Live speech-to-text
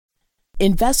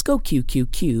Invesco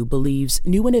QQQ believes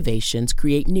new innovations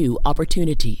create new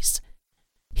opportunities.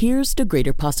 Here's to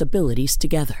greater possibilities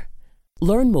together.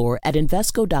 Learn more at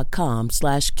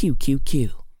Invesco.com/QQQ.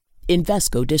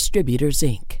 Invesco Distributors,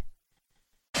 Inc.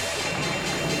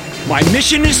 My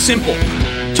mission is simple: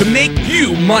 to make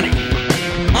you money.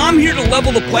 I'm here to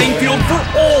level the playing field for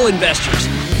all investors.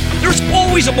 There's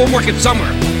always a bull market somewhere,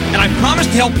 and I promise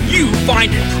to help you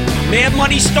find it. Mad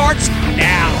Money starts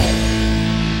now.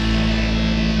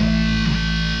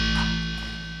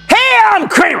 Hey, I'm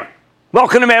Cramer.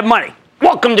 Welcome to Mad Money.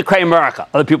 Welcome to Cramer America.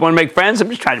 Other people want to make friends. I'm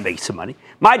just trying to make some money.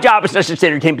 My job is not just to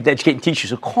entertain, but to educate and teach you.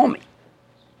 So call me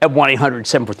at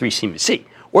 1-800-743-CNBC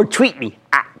or tweet me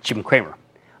at Jim Cramer.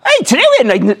 Hey, today we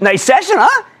had a nice session,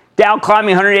 huh? Dow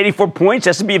climbing 184 points,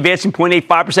 S&P advancing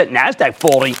 0.85%, NASDAQ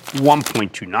falling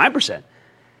 1.29%.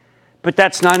 But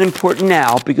that's not important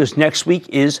now because next week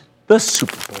is the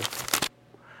Super Bowl.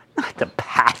 Not the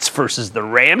Pats versus the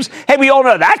Rams. Hey, we all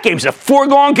know that game's a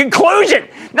foregone conclusion.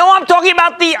 No, I'm talking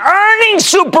about the earnings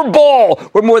Super Bowl,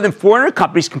 where more than 400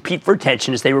 companies compete for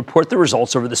attention as they report the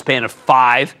results over the span of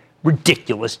 5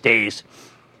 ridiculous days.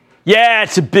 Yeah,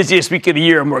 it's the busiest week of the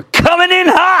year, and we're coming in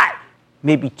hot.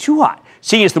 Maybe too hot.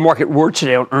 Seeing as the market roared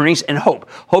today on earnings and hope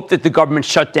that the government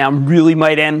shutdown really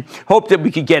might end, hope that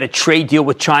we could get a trade deal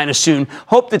with China soon,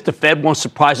 hope that the Fed won't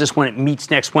surprise us when it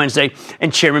meets next Wednesday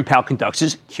and Chairman Powell conducts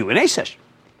his Q&A session.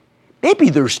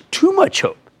 Maybe there's too much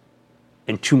hope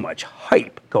and too much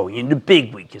hype going into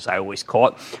big week, as I always call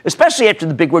it, especially after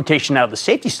the big rotation out of the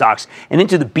safety stocks and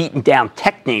into the beaten down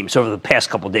tech names over the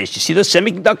past couple of days. You see those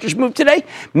semiconductors move today?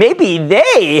 Maybe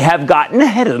they have gotten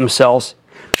ahead of themselves.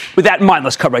 With that in mind,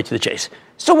 let's cut right to the chase.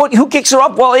 So who kicks her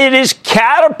up? Well, it is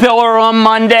Caterpillar on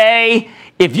Monday.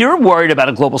 If you're worried about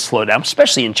a global slowdown,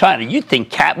 especially in China, you'd think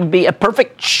Cat would be a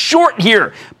perfect short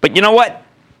here. But you know what?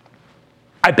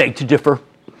 I beg to differ.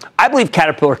 I believe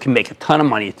Caterpillar can make a ton of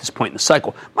money at this point in the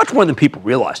cycle, much more than people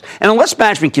realize. And unless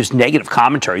management gives negative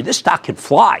commentary, this stock can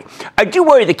fly. I do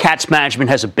worry that Cat's management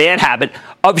has a bad habit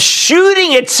of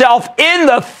shooting itself in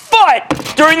the foot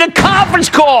during the conference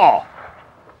call.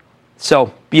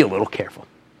 So be a little careful.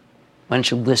 Why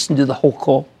don't you listen to the whole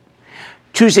call?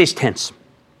 Tuesday's tense.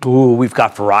 Ooh, we've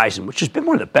got Verizon, which has been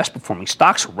one of the best performing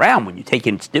stocks around when you take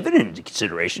its dividend into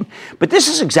consideration. But this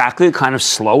is exactly the kind of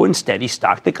slow and steady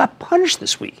stock that got punished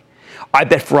this week. I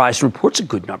bet Verizon reports a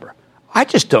good number. I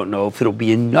just don't know if it'll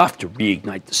be enough to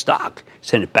reignite the stock,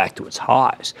 send it back to its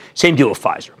highs. Same deal with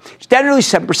Pfizer. It's down nearly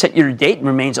 7% year to date and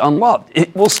remains unloved.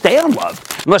 It will stay unloved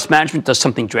unless management does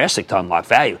something drastic to unlock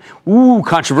value. Ooh,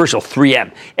 controversial,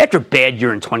 3M. After a bad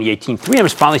year in 2018, 3M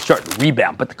is finally starting to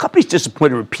rebound, but the company's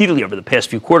disappointed repeatedly over the past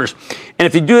few quarters. And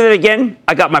if they do that again,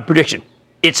 I got my prediction.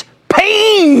 It's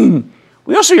pain!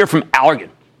 We also hear from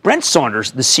Allergan. Brent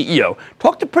Saunders, the CEO,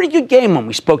 talked a pretty good game when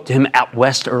we spoke to him out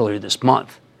west earlier this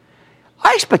month.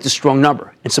 I expect a strong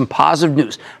number and some positive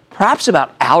news, perhaps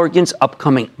about Allergan's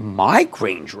upcoming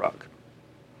migraine drug.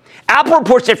 Apple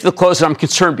reports after the close, and I'm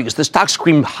concerned because the stock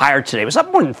screamed higher today. It was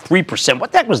up more than 3%.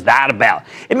 What the heck was that about?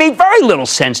 It made very little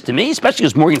sense to me, especially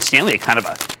because Morgan Stanley had kind of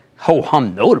a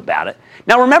ho-hum note about it.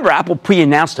 Now, remember, Apple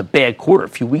pre-announced a bad quarter a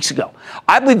few weeks ago.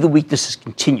 I believe the weakness has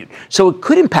continued, so it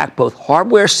could impact both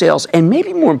hardware sales and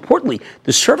maybe more importantly,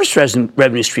 the service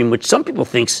revenue stream, which some people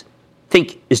think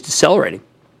is decelerating.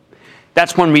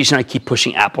 That's one reason I keep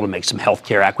pushing Apple to make some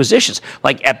healthcare acquisitions,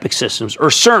 like Epic Systems or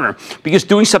Cerner, because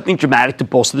doing something dramatic to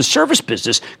bolster the service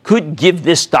business could give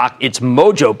this stock its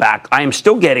mojo back. I am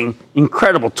still getting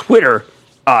incredible Twitter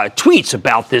tweets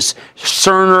about this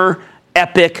Cerner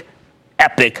Epic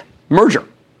merger.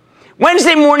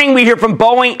 Wednesday morning, we hear from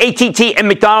Boeing, AT&T, and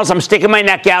McDonald's. I'm sticking my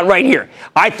neck out right here.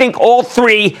 I think all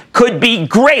three could be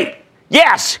great.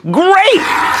 Yes, great!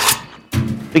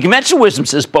 The conventional wisdom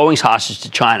says Boeing's hostage to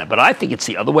China, but I think it's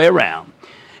the other way around.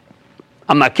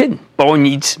 I'm not kidding. Boeing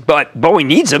needs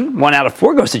them. 1 out of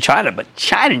 4 goes to China, but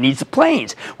China needs the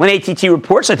planes. When AT&T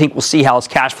reports, I think we'll see how its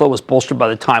cash flow was bolstered by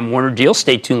the Time Warner deal.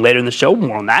 Stay tuned later in the show.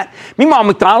 More on that. Meanwhile,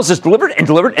 McDonald's has delivered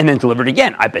and then delivered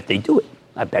again. I bet they do it.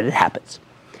 I bet it happens.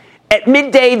 At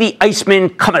midday, the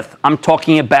Iceman cometh. I'm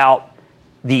talking about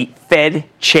the Fed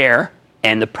chair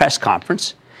and the press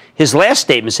conference. His last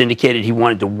statements indicated he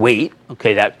wanted to wait.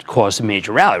 Okay, that caused a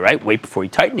major rally, right? Wait before he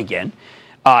tightened again.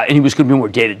 And he was going to be more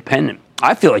data dependent.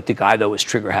 I feel like the guy, though, is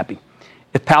trigger happy.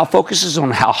 If Powell focuses on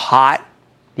how hot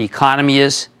the economy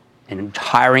is and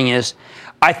hiring is,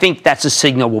 I think that's a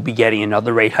signal we'll be getting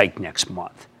another rate hike next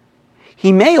month.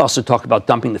 He may also talk about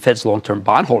dumping the Fed's long-term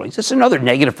bond holdings. That's another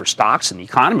negative for stocks and the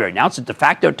economy right now. It's a de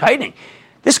facto tightening.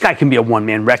 This guy can be a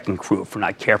one-man wrecking crew if we're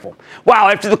not careful. Wow,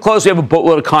 after the close, we have a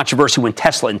boatload of controversy when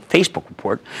Tesla and Facebook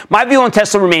report. My view on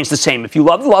Tesla remains the same. If you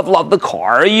love the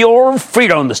car, you're free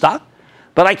to own the stock.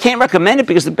 But I can't recommend it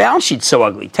because the balance sheet's so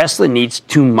ugly. Tesla needs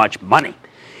too much money.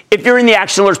 If you're in the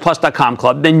ActionAlertsPlus.com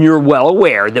club, then you're well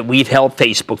aware that we've held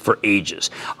Facebook for ages.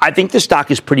 I think the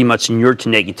stock is pretty much inured to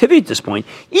negativity at this point.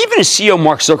 Even as CEO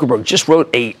Mark Zuckerberg just wrote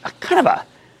a kind of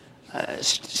a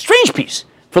strange piece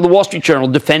for the Wall Street Journal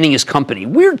defending his company.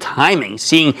 Weird timing,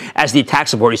 seeing as the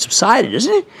attacks have already subsided,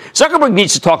 isn't it? Zuckerberg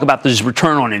needs to talk about this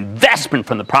return on investment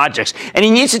from the projects, and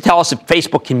he needs to tell us if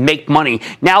Facebook can make money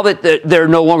now that they're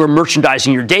no longer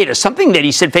merchandising your data, something that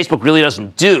he said Facebook really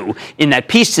doesn't do in that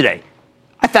piece today.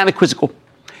 I found it quizzical.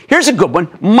 Here's a good one,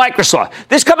 Microsoft.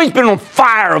 This company's been on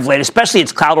fire of late, especially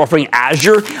its cloud offering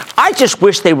Azure. I just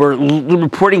wish they were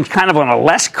reporting kind of on a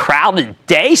less crowded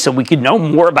day so we could know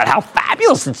more about how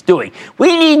fabulous it's doing.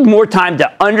 We need more time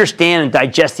to understand and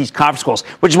digest these conference calls,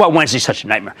 which is why Wednesday's such a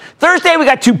nightmare. Thursday, we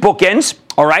got two bookends.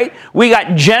 All right, we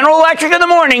got General Electric in the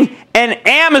morning and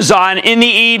Amazon in the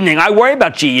evening. I worry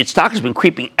about GE. Its stock has been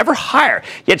creeping ever higher.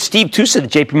 Yet Steve Tusa, the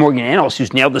JP Morgan analyst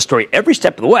who's nailed the story every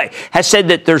step of the way, has said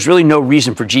that there's really no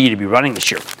reason for GE to be running this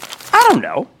year. I don't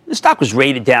know. The stock was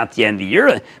rated down at the end of the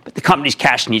year, but the company's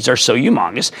cash needs are so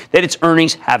humongous that its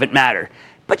earnings haven't mattered.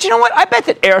 But you know what? I bet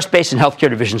that aerospace and healthcare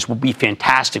divisions will be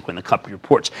fantastic when the company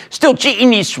reports. Still, GE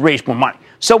needs to raise more money.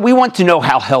 So we want to know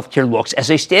how healthcare looks as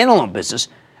a standalone business.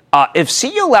 If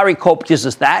CEO Larry Culp gives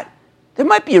us that, there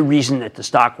might be a reason that the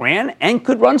stock ran and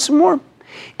could run some more.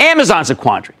 Amazon's a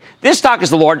quandary. This stock is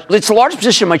the largest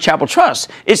position in my Chapel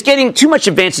Trust. It's getting too much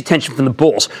advanced attention from the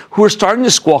bulls, who are starting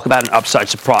to squawk about an upside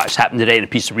surprise. Happened today in a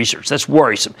piece of research. That's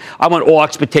worrisome. I want all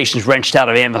expectations wrenched out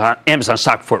of Amazon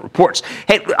stock before it reports.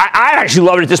 Hey, I actually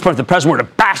love it at this point if the president were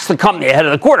to bash the company ahead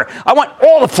of the quarter. I want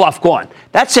all the fluff gone.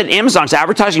 That said, Amazon's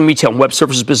advertising, retail, and web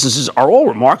services businesses are all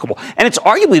remarkable, and it's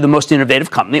arguably the most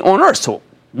innovative company on earth, so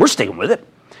we're sticking with it.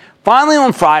 Finally,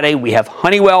 on Friday, we have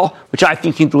Honeywell, which I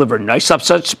think can deliver a nice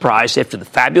upside surprise after the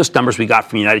fabulous numbers we got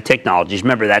from United Technologies.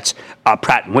 Remember, that's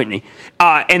Pratt & Whitney.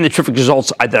 And the terrific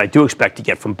results that I do expect to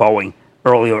get from Boeing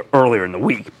earlier in the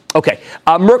week. Okay,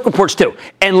 Merck reports too.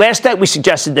 And last night we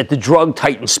suggested that the drug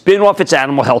titan spin off its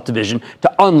animal health division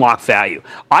to unlock value.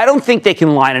 I don't think they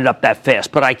can line it up that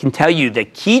fast, but I can tell you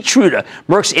that Keytruda,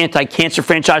 Merck's anti-cancer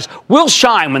franchise, will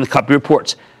shine when the company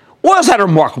reports. Oil's had a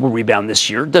remarkable rebound this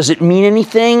year. Does it mean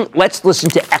anything? Let's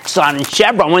listen to Exxon and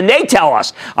Chevron when they tell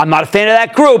us. I'm not a fan of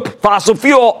that group, fossil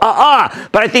fuel,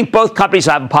 But I think both companies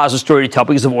have a positive story to tell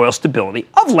because of oil stability.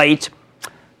 Of late,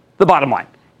 the bottom line.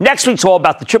 Next week's all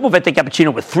about the triple venti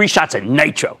cappuccino with 3 shots of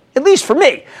nitro, at least for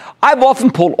me. I've often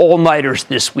pulled all-nighters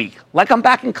this week, like I'm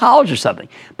back in college or something.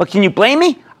 But can you blame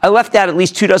me? I left out at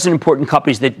least 24 important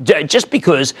companies that just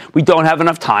because we don't have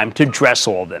enough time to address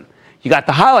all of them. You got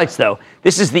the highlights, though.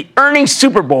 This is the earnings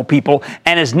Super Bowl, people.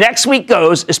 And as next week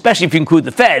goes, especially if you include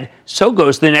the Fed, so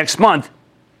goes the next month.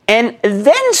 And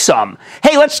then some.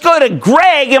 Hey, let's go to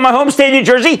Greg in my home state, New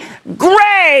Jersey.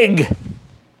 Greg!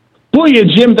 Booyah,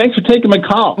 Jim. Thanks for taking my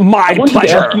call. My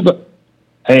pleasure.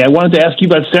 I wanted to ask you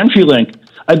about CenturyLink.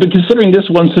 I've been considering this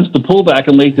one since the pullback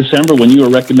in late December when you were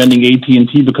recommending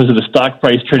AT&T because of the stock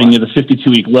price trading near the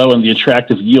 52-week low and the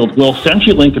attractive yield. Well,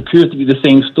 CenturyLink appears to be the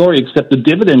same story, except the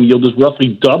dividend yield is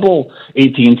roughly double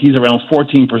AT&T's, around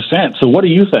 14%. So what do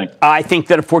you think? I think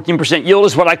that a 14% yield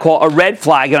is what I call a red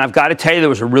flag, and I've got to tell you there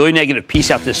was a really negative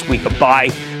piece out this week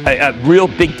about a real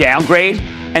big downgrade,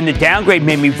 and the downgrade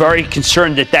made me very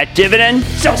concerned that that dividend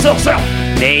sell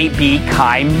may be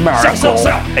chimerical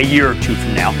a year or two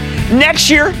from now. Next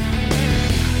year,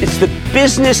 it's the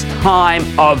business time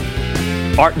of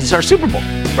this is our Super Bowl,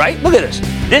 right? Look at this.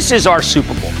 This is our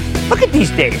Super Bowl. Look at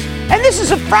these days. And this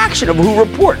is a fraction of who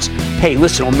reports. Hey,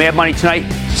 listen, on Mad Money tonight,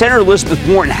 Senator Elizabeth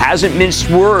Warren hasn't minced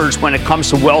words when it comes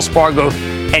to Wells Fargo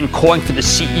and calling for the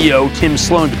CEO, Tim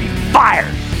Sloan, to be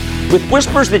fired. With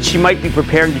whispers that she might be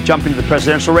preparing to jump into the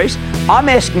presidential race, I'm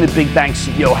asking the big bank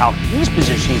CEO how he's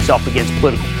positioning himself against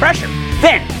political pressure.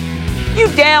 Then, you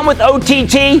down with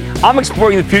OTT? I'm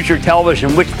exploring the future of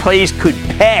television, which plays could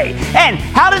pay. And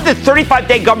how did the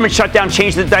 35-day government shutdown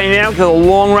change the dynamic of the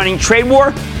long-running trade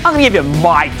war? I'm going to give you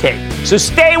my take. So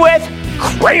stay with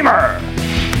Cramer.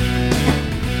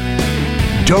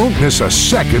 Don't miss a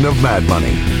second of Mad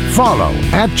Money. Follow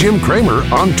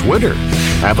 @JimCramer on Twitter.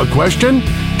 Have a question?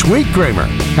 Tweet Cramer.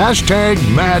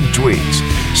 #MadTweets.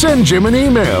 Send Jim an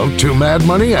email to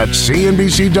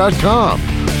madmoney@cnbc.com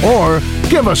or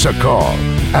give us a call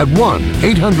at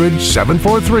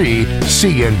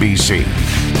 1-800-743-CNBC.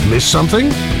 Miss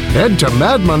something? Head to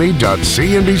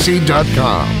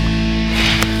madmoney.cnbc.com.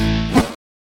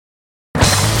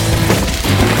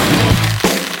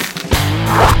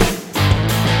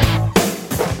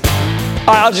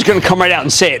 I'm just going to come right out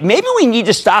and say it. Maybe we need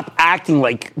to stop acting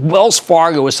like Wells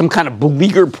Fargo is some kind of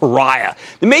beleaguered pariah.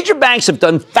 The major banks have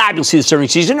done fabulously this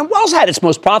earnings season, and Wells had its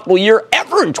most profitable year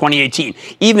ever in 2018,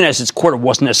 even as its quarter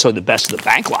wasn't necessarily the best of the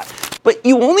bank lot. But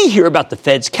you only hear about the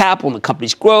Fed's capital and the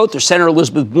company's growth, or Senator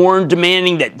Elizabeth Warren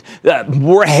demanding that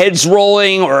more heads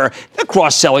rolling, or the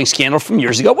cross-selling scandal from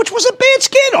years ago, which was a bad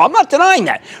scandal. I'm not denying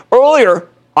that. Earlier,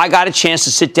 I got a chance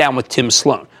to sit down with Tim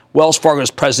Sloan, Wells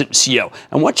Fargo's president and CEO.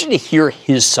 I want you to hear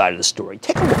his side of the story.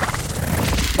 Take a look.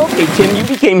 Okay, Tim, you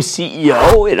became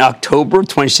CEO in October of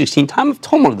 2016, time of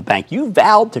turmoil of the bank. You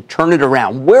vowed to turn it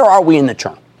around. Where are we in the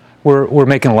turn? We're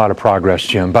making a lot of progress,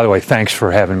 Jim. By the way, thanks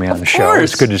for having me on the show.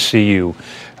 It's good to see you.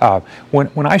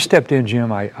 When I stepped in,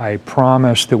 Jim, I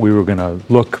promised that we were going to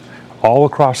look all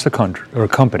across the country or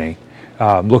company.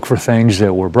 Look for things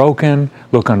that were broken,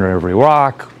 look under every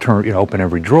rock, open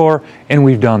every drawer, and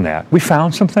we've done that. We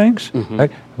found some things,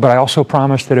 right? But I also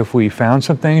promised that if we found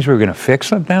some things, we were going to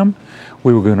fix them.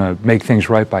 We were going to make things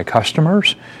right by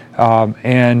customers,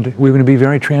 and we were going to be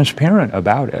very transparent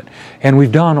about it. And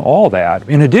we've done all that.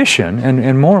 In addition,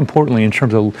 and more importantly, in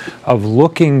terms of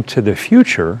looking to the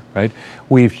future, right?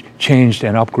 We've changed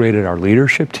and upgraded our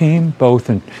leadership team, both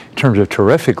in terms of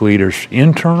terrific leaders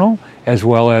internal, as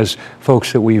well as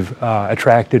folks that we've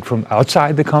attracted from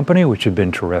outside the company, which have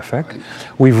been terrific.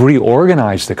 We've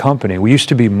reorganized the company. We used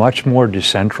to be much more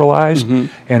decentralized,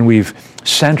 and we've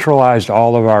centralized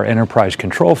all of our enterprise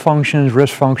control functions,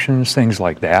 risk functions, things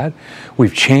like that.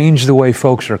 We've changed the way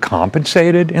folks are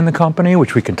compensated in the company,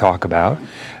 which we can talk about.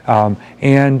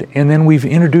 And then we've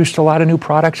introduced a lot of new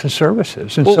products and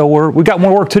services. And so we've got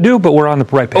more work to do, but we're on the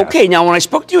right path. Okay, now when I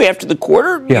spoke to you after the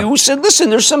quarter, you said, listen,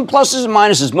 there's some pluses and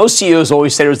minuses. Most CEOs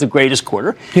always said it was the greatest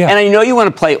quarter. And I know you want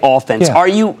to play offense. Are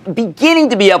you beginning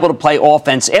to be able to play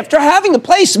offense after having to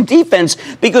play some defense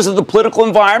because of the political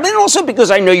environment, and also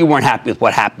because I know you weren't happy with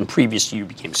what happened previous to you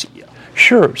became CEO?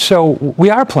 Sure. So we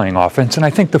are playing offense, and I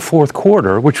think the fourth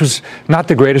quarter, which was not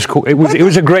the greatest, it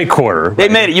was a great quarter. They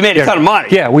made it. You made a ton of money.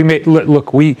 Yeah, we made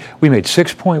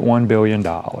 $6.1 billion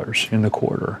in the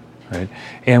quarter, right?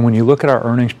 And when you look at our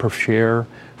earnings per share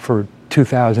for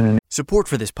 2000. Support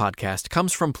for this podcast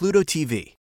comes from Pluto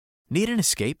TV. Need an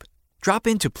escape? Drop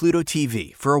into Pluto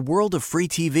TV for a world of free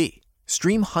TV.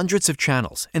 Stream hundreds of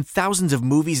channels and thousands of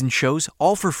movies and shows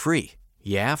all for free.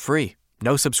 Yeah, free.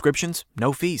 No subscriptions,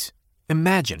 no fees.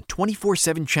 Imagine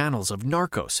 24/7 channels of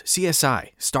Narcos, CSI,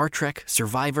 Star Trek,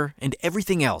 Survivor, and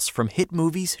everything else from hit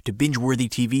movies to binge-worthy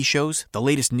TV shows, the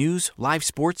latest news, live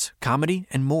sports, comedy,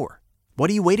 and more. What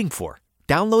are you waiting for?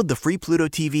 Download the free Pluto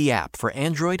TV app for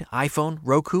Android, iPhone,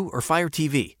 Roku, or Fire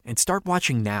TV and start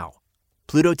watching now.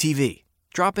 Pluto TV.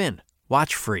 Drop in.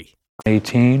 Watch free.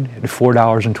 18 at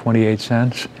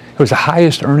 $4.28. It was the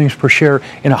highest earnings per share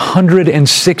in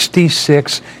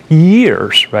 166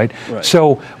 years, right?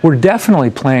 So we're definitely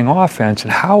playing offense.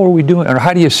 And how are we doing, or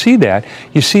how do you see that?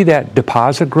 You see that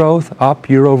deposit growth up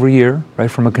year over year, right,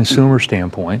 from a consumer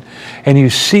standpoint. And you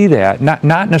see that, not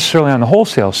necessarily on the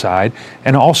wholesale side,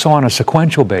 and also on a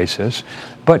sequential basis,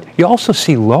 but you also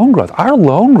see loan growth. Our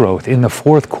loan growth in the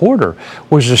fourth quarter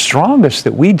was the strongest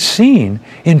that we'd seen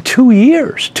in 2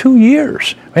 years.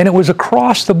 And it was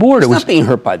across the board. It's not being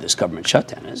hurt by this government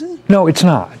shutdown, is it? No, it's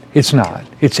not. It's not.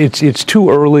 It's too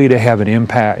early to have an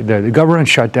impact. The government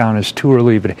shutdown is too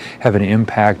early to have an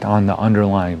impact on the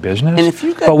underlying business. And if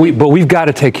but we've got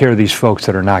to take care of these folks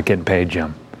that are not getting paid,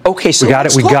 Jim. Okay, so we got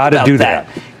to do that.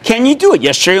 Can you do it?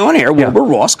 Yesterday on air, Wilbur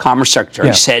Ross, Commerce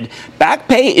Secretary, said back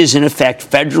pay is in effect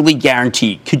federally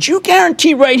guaranteed. Could you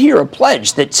guarantee right here a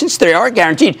pledge that since they are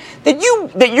guaranteed, that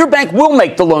your bank will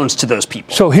make the loans to those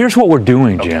people? So here's what we're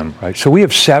doing, Jim. Right. So we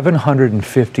have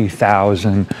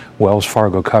 750,000 Wells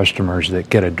Fargo customers that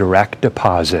get a direct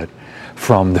deposit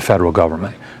from the federal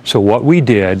government. So what we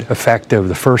did, effective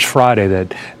the first Friday,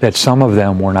 that some of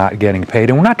them were not getting paid,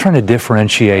 and we're not trying to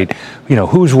differentiate,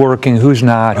 who's working, who's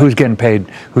not, who's getting paid,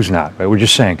 who's not. Right? We're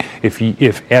just saying,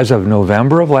 if as of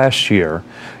November of last year,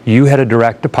 you had a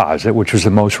direct deposit, which was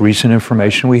the most recent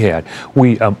information we had,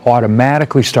 we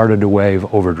automatically started to waive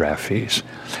overdraft fees.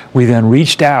 We then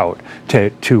reached out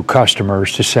to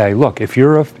customers to say, look, if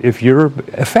you're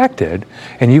affected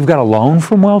and you've got a loan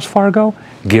from Wells Fargo,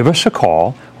 give us a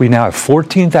call. We now have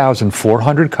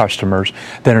 14,400 customers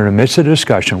that are in the midst of the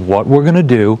discussion. What we're going to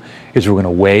do is we're going to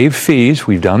waive fees.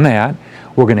 We've done that.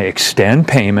 We're going to extend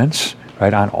payments,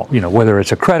 right, on whether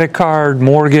it's a credit card,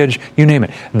 mortgage, you name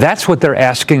it. That's what they're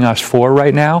asking us for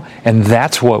right now, and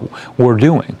that's what we're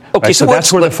doing. Okay, right? So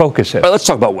that's where the focus is. All right, let's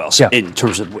talk about Wells in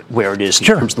terms of where it is in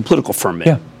terms of the political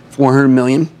firmament. $400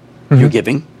 million you're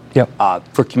giving.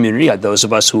 for community. Those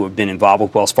of us who have been involved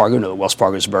with Wells Fargo know that Wells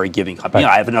Fargo is a very giving company.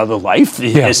 I have another life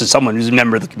as someone who's a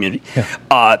member of the community.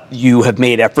 You have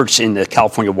made efforts in the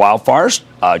California wildfires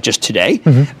just today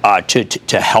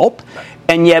to help.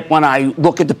 And yet, when I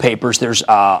look at the papers, there's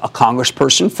a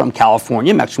congressperson from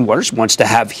California, Maxine Waters, wants to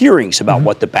have hearings about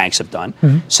what the banks have done.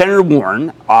 Senator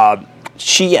Warren,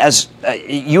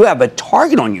 you have a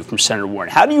target on you from Senator Warren.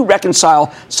 How do you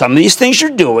reconcile some of these things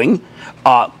you're doing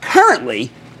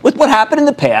currently with what happened in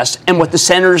the past and what the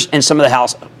senators and some of the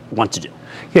House want to do?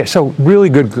 Yeah, so really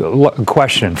good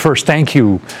question. First, thank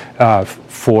you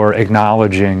for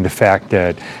acknowledging the fact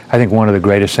that I think one of the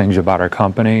greatest things about our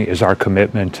company is our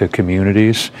commitment to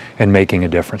communities and making a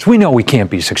difference. We know we can't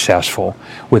be successful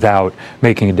without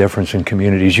making a difference in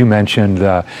communities. You mentioned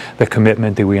the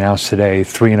commitment that we announced today,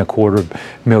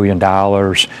 $3.25 million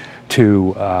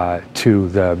to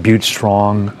the Butte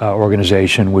Strong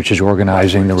organization, which is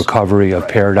organizing the recovery of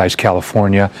Paradise,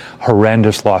 California.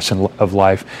 Horrendous loss of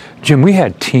life. Jim, we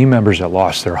had team members that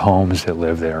lost their homes that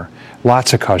live there.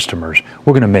 Lots of customers.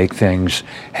 We're going to make things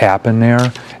happen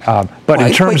there.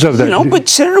 But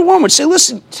Senator Warren would say,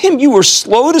 listen, Tim, you were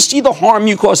slow to see the harm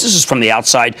you caused. This is from the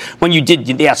outside, when you did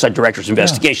the outside director's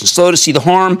investigation. Slow to see the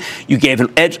harm. You gave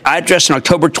an address in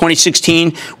October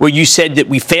 2016 where you said that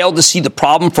we failed to see the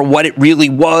problem for what it really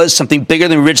was, something bigger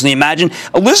than we originally imagined.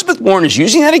 Elizabeth Warren is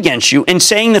using that against you and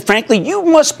saying that, frankly, you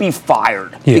must be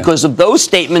fired because of those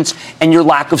statements and your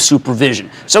lack of supervision.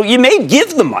 So you may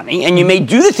give the money and you may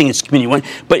do the things community want,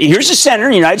 but here's a senator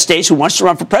in the United States who wants to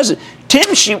run for president.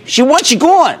 Tim, she wants you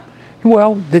gone.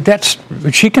 Well,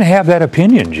 she can have that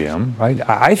opinion, Jim, right?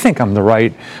 I think I'm the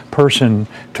right person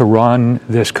to run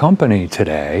this company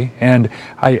today, and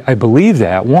I believe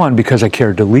that, one, because I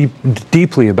care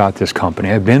deeply about this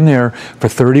company. I've been there for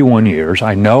 31 years.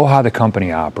 I know how the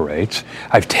company operates.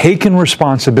 I've taken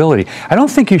responsibility. I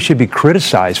don't think you should be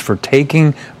criticized for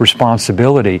taking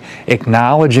responsibility,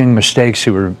 acknowledging mistakes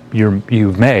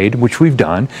you've made, which we've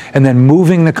done, and then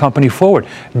moving the company forward.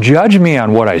 Judge me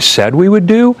on what I said we would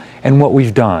do and what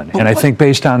we've done. And I think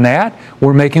based on that,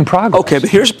 we're making progress. Okay, but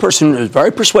here's a person, a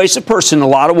very persuasive person in a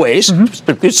lot of ways,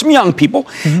 particularly some young people.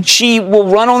 She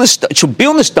will run on this, she'll be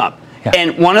on the stump. Yeah.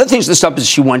 And one of the things in the stump is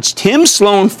she wants Tim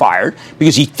Sloan fired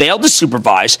because he failed to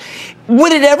supervise.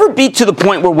 Would it ever be to the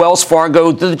point where Wells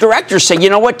Fargo, the directors say, you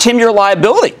know what, Tim, you're a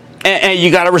liability and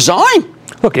you got to resign?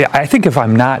 Look, I think if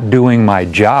I'm not doing my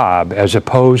job, as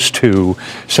opposed to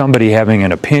somebody having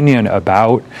an opinion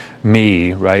about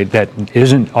me, right, that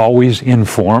isn't always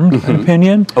informed an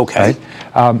opinion, okay,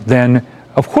 right, then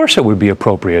of course it would be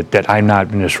appropriate that I'm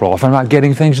not in this role if I'm not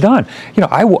getting things done. You know,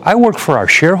 I work for our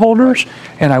shareholders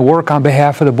and I work on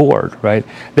behalf of the board, right?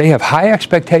 They have high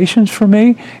expectations for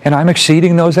me and I'm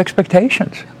exceeding those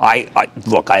expectations.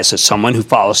 Look, as someone who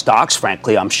follows stocks,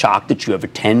 frankly, I'm shocked that you have a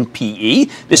 10 PE.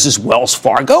 This is Wells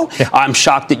Fargo. Yeah. I'm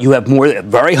shocked that you have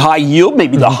very high yield,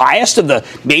 maybe the highest of the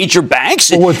major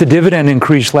banks. Well, with the dividend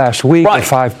increase last week of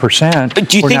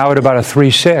 5%, we're now at about a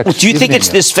 3.6. Well, do you think it's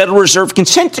this Federal Reserve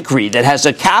consent decree that has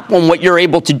a cap on what you're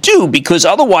able to do? Because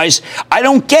otherwise, I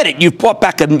don't get it. You've bought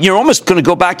back, you're almost going to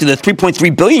go back to the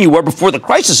 $3.3 billion you were before the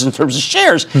crisis in terms of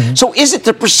shares. So is it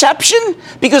the perception?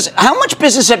 Because how much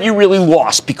business have you really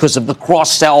lost because of the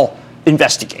cross-sell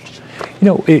investigation? You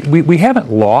know, we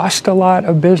haven't lost a lot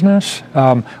of business.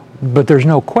 But there's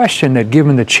no question that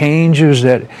given the changes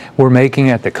that we're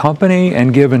making at the company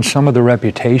and given some of the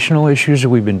reputational issues that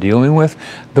we've been dealing with,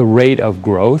 the rate of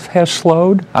growth has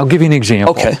slowed. I'll give you an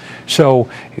example. Okay.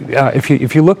 So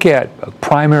if you look at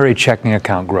primary checking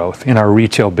account growth in our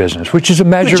retail business, which is a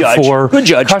measure for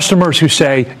customers who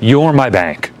say, you're my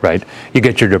bank, right? You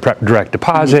get your direct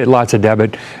deposit, lots of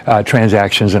debit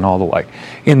transactions and all the like.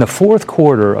 In the fourth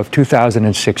quarter of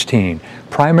 2016,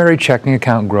 primary checking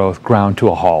account growth ground to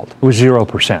a halt. It was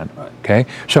 0%. Okay,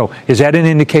 so is that an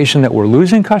indication that we're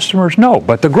losing customers? No,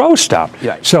 but the growth stopped.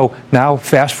 Yeah. So now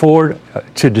fast forward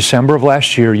to December of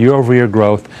last year, year-over-year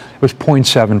growth was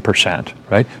 0.7%,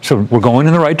 right? So we're going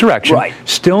in the right direction. Right.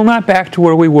 Still not back to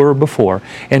where we were before.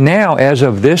 And now, as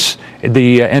of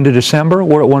the end of December,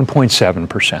 we're at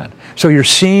 1.7%. So you're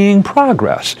seeing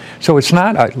progress. So it's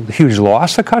not a huge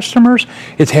loss of customers.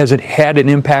 It hasn't had an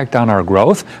impact on our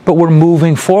growth, but we're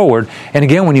moving forward. And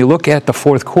again, when you look at the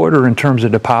fourth quarter in terms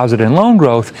of deposit and loan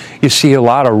growth, you see a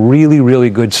lot of really,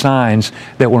 really good signs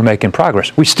that we're making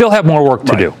progress. We still have more work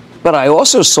to do. But I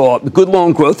also saw good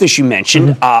loan growth, as you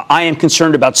mentioned. I am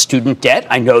concerned about student debt.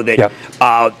 I know that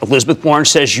Elizabeth Warren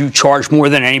says you charge more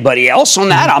than anybody else on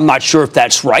that. I'm not sure if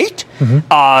that's right.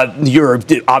 You're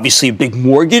obviously a big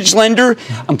mortgage lender.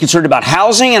 I'm concerned about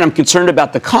housing, and I'm concerned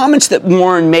about the comments that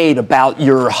Warren made about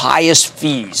your highest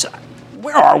fees.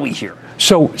 Where are we here?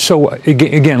 So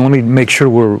again, let me make sure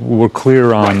we're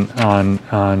clear on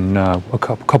a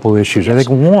couple of issues. I think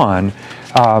one,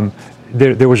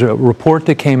 there was a report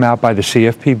that came out by the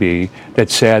CFPB that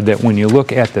said that when you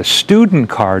look at the student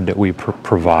card that we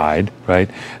provide, right,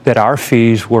 that our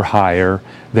fees were higher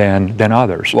than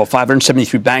others. Well,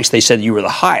 573 banks, they said you were the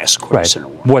highest. Right.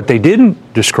 What they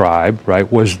didn't describe,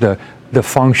 right, was the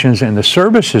functions and the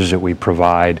services that we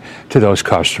provide to those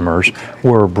customers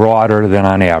were broader than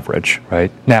on average, right?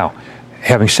 Now,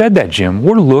 having said that, Jim,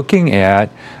 we're looking at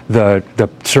the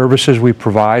services we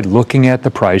provide, looking at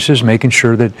the prices, making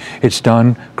sure that it's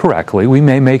done correctly. We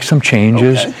may make some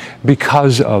changes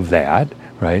because of that,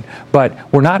 right?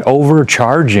 But we're not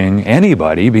overcharging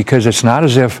anybody, because it's not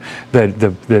as if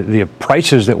the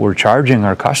prices that we're charging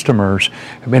our customers,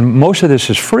 I mean, most of this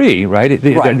is free, right?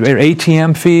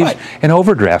 ATM fees and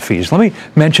overdraft fees. Let me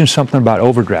mention something about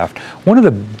overdraft. One of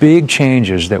the big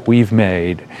changes that we've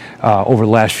made over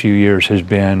the last few years has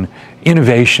been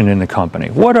innovation in the company.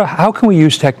 How can we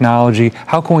use technology?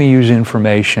 How can we use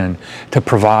information to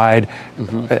provide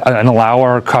and allow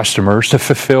our customers to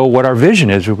fulfill what our vision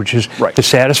is, which is to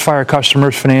satisfy our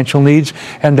customers' financial needs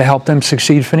and to help them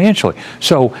succeed financially.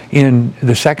 So in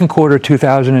the second quarter of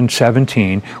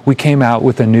 2017, we came out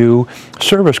with a new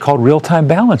service called Real-Time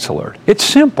Balance Alert. It's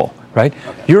simple, right?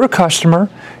 You're a customer.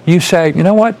 You say, you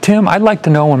know what, Tim, I'd like to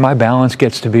know when my balance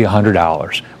gets to be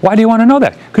 $100. Why do you want to know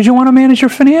that? Because you want to manage your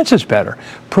finances better.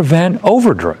 Prevent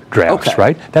overdrafts,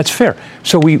 right? That's fair.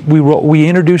 So we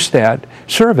introduced that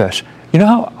service. You know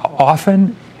how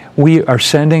often we are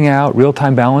sending out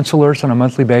real-time balance alerts on a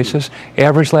monthly basis?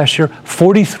 Average last year,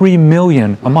 43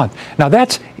 million a month. Now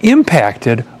that's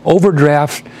impacted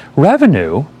overdraft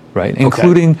revenue, right,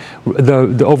 including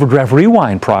the overdraft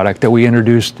rewind product that we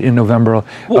introduced in November.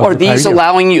 Well, are these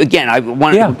allowing you, again, I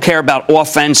want to care about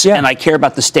offense and I care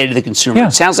about the state of the consumer.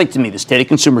 It sounds like to me the state of the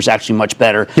consumer is actually much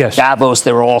better. Davos,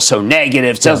 they were also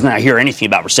negative. It doesn't hear anything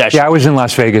about recession. Yeah, I was in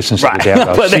Las Vegas instead of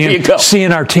Davos. But there you go.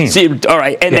 Seeing our team. All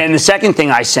right. And then the second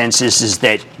thing I sense is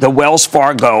that the Wells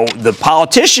Fargo, the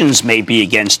politicians may be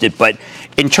against it, but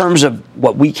in terms of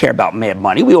what we care about, Mad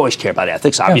Money, we always care about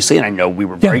ethics, obviously, and I know we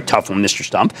were very tough on Mr.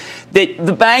 Stump, that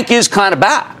the bank is kind of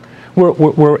bad.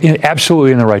 We're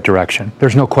absolutely in the right direction.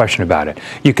 There's no question about it.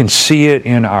 You can see it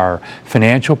in our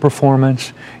financial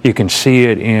performance. You can see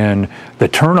it in the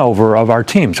turnover of our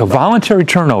team. So voluntary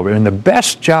turnover in the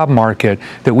best job market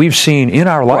that we've seen in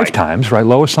our lifetimes, right?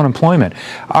 Lowest unemployment.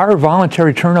 Our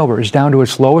voluntary turnover is down to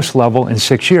its lowest level in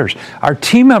 6 years. Our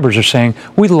team members are saying,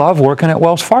 we love working at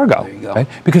Wells Fargo, right?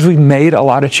 Because we've made a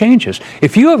lot of changes.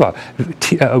 If you have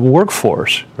a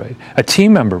workforce, right, a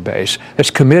team member base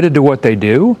that's committed to what they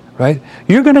do, right,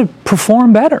 you're going to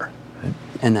perform better.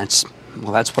 And that's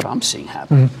what I'm seeing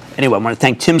happen. Anyway, I want to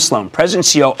thank Tim Sloan,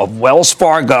 President and CEO of Wells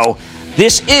Fargo.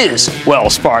 This is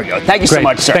Wells Fargo. Thank you so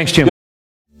much, sir. Thanks, Jim.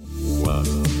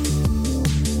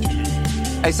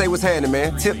 Hey, say what's happening,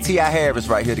 man. Tip T.I. Harris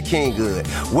right here, the King Good.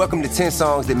 Welcome to 10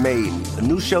 Songs That Made Me, a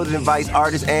new show that invites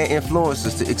artists and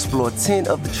influencers to explore 10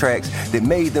 of the tracks that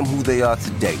made them who they are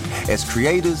today, as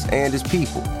creators and as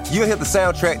people. You'll hear the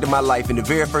soundtrack to my life in the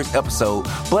very first episode,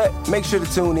 but make sure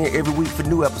to tune in every week for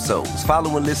new episodes.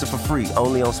 Follow and listen for free,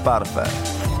 only on Spotify.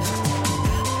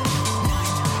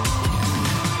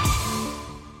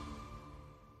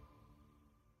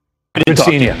 Good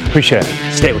seeing you. Appreciate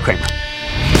it. Stay with Cramer.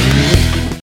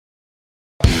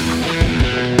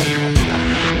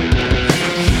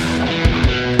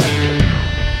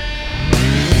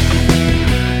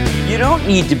 You don't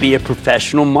need to be a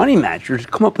professional money manager to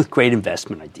come up with great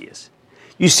investment ideas.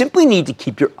 You simply need to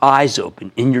keep your eyes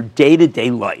open in your day-to-day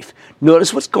life,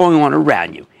 notice what's going on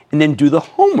around you, and then do the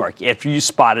homework after you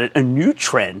spotted a new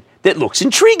trend that looks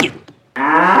intriguing.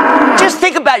 Just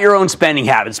think about your own spending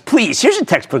habits. Please, here's a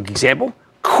textbook example.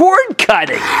 Cord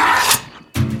cutting.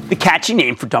 The catchy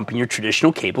name for dumping your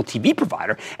traditional cable TV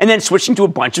provider and then switching to a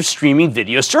bunch of streaming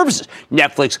video services.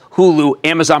 Netflix, Hulu,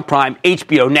 Amazon Prime,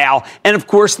 HBO Now, and of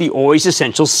course the always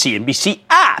essential CNBC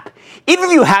app. Even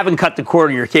if you haven't cut the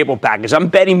cord on your cable package, I'm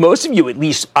betting most of you at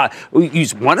least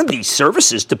use one of these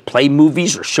services to play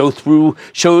movies or shows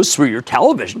through your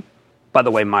television. By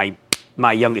the way, my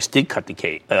youngest did cut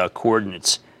the cord, and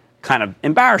it's kind of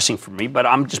embarrassing for me, but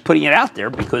I'm just putting it out there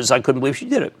because I couldn't believe she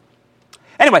did it.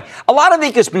 Anyway, a lot of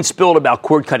ink has been spilled about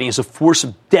cord cutting as a force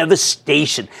of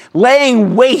devastation,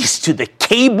 laying waste to the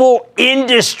cable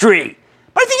industry.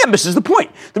 But I think that misses the point.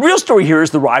 The real story here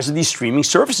is the rise of these streaming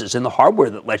services and the hardware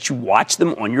that lets you watch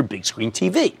them on your big screen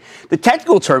TV. The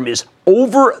technical term is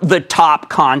over-the-top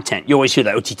content. You always hear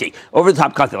that, OTT,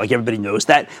 over-the-top content, like everybody knows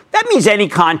that. That means any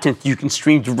content you can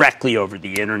stream directly over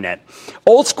the internet.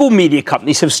 Old-school media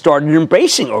companies have started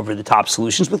embracing over-the-top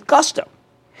solutions with gusto.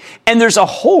 And there's a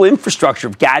whole infrastructure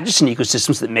of gadgets and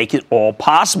ecosystems that make it all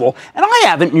possible. And I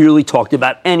haven't nearly talked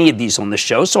about any of these on the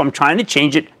show, so I'm trying to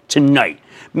change it tonight.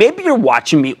 Maybe you're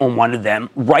watching me on one of them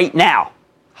right now.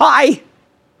 Hi.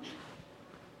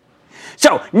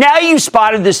 So now you've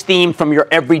spotted this theme from your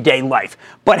everyday life.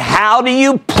 But how do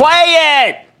you play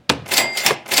it?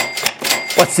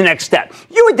 What's the next step?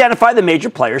 You identify the major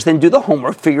players, then do the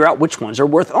homework, figure out which ones are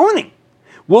worth owning.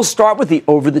 We'll start with the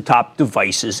over-the-top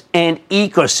devices and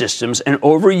ecosystems, an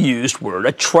overused word,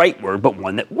 a trite word, but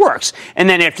one that works. And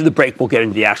then after the break, we'll get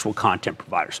into the actual content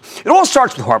providers. It all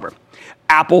starts with hardware.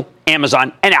 Apple,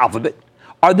 Amazon, and Alphabet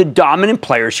are the dominant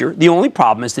players here. The only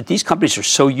problem is that these companies are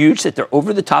so huge that their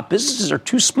over-the-top businesses are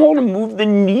too small to move the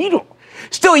needle.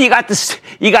 Still, you got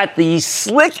the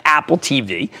slick Apple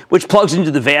TV, which plugs into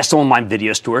the vast online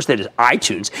video stores, that is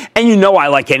iTunes. And you know I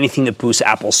like anything that boosts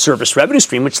Apple's service revenue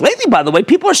stream, which lately, by the way,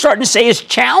 people are starting to say is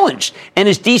challenged and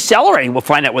is decelerating. We'll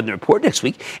find out when they report next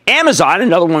week. Amazon,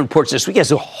 another one reports this week,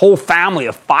 has a whole family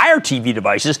of Fire TV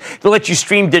devices that let you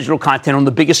stream digital content on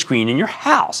the biggest screen in your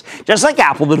house. Just like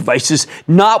Apple, the device is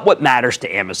not what matters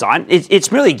to Amazon.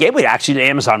 It's merely a gateway, actually, to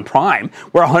Amazon Prime,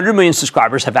 where 100 million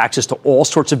subscribers have access to all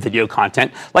sorts of video content,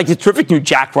 like the terrific new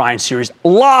Jack Ryan series,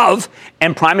 Love,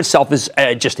 and Prime itself is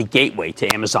just a gateway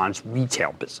to Amazon's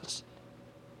retail business.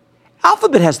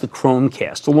 Alphabet has the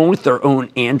Chromecast, along with their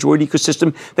own Android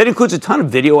ecosystem that includes a ton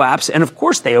of video apps, and of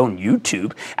course they own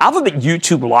YouTube. Alphabet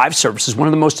YouTube Live service is one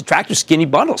of the most attractive skinny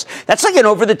bundles. That's like an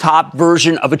over-the-top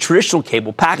version of a traditional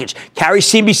cable package. Carries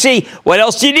CNBC. What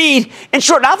else do you need? In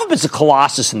short, Alphabet's a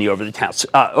colossus in the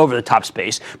over-the-top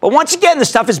space. But once again, the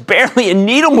stuff is barely a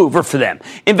needle mover for them.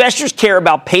 Investors care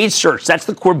about paid search. That's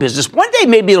the core business. One day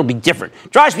maybe it'll be different.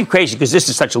 Drives me crazy because this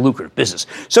is such a lucrative business.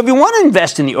 So if you want to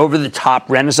invest in the over-the-top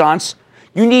renaissance,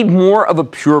 you need more of a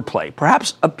pure play,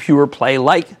 perhaps a pure play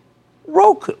like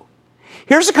Roku.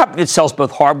 Here's a company that sells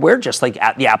both hardware, just like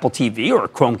the Apple TV or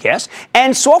Chromecast,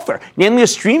 and software, namely a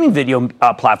streaming video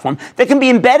platform that can be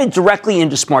embedded directly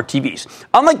into smart TVs.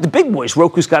 Unlike the big boys,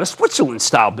 Roku's got a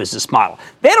Switzerland-style business model.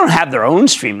 They don't have their own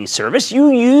streaming service.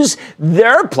 You use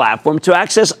their platform to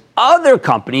access other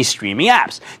companies' streaming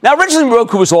apps. Now, originally,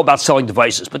 Roku was all about selling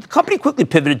devices, but the company quickly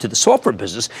pivoted to the software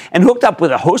business and hooked up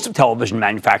with a host of television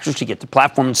manufacturers to get the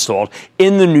platform installed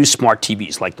in the new smart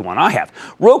TVs, like the one I have.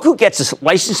 Roku gets a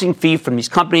licensing fee from these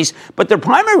companies, but their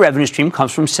primary revenue stream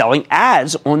comes from selling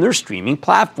ads on their streaming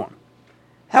platform.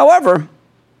 However,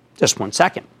 just one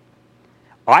second.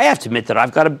 I have to admit that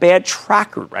I've got a bad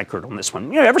track record on this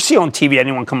one. You ever see on TV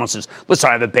anyone come on and says, listen,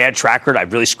 I have a bad track record,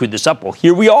 I've really screwed this up? Well,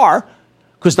 here we are.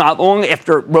 Because not long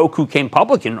after Roku came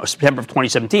public in September of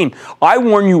 2017, I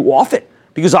warned you off it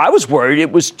because I was worried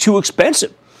it was too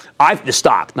expensive. The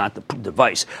stock, not the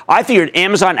device. I figured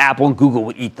Amazon, Apple, and Google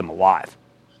would eat them alive.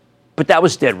 But that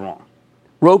was dead wrong.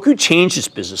 Roku changed its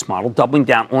business model, doubling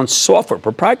down on software,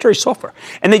 proprietary software.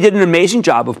 And they did an amazing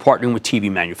job of partnering with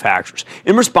TV manufacturers.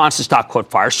 In response, the stock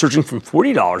caught fire, surging from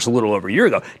 $40 a little over a year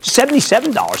ago to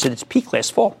 $77 at its peak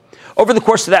last fall. Over the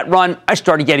course of that run, I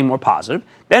started getting more positive.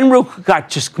 Then Roku got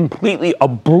just completely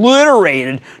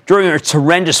obliterated during its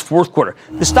horrendous fourth quarter.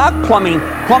 The stock plummeting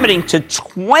to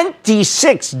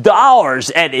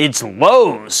 $26 at its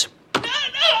lows.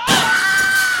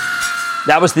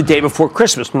 That was the day before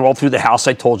Christmas, when all through the house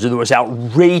I told you there was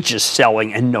outrageous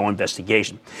selling and no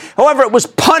investigation. However, it was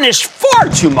punished far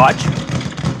too much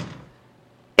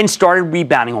and started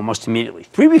rebounding almost immediately.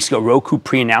 3 weeks ago, Roku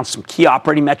pre-announced some key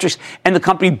operating metrics, and the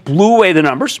company blew away the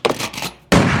numbers,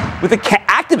 with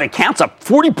active accounts up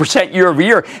 40% year over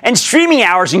year and streaming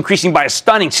hours increasing by a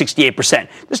stunning 68%.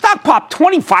 The stock popped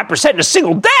 25% in a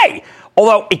single day,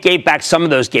 although it gave back some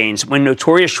of those gains when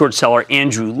notorious short seller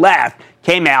Andrew Lath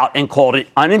came out and called it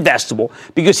uninvestable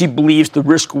because he believes the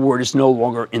risk reward is no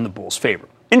longer in the bull's favor.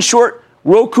 In short,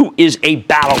 Roku is a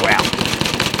battleground.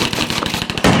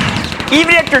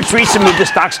 Even after its recent move, the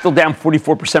stock's still down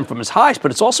 44% from its highs,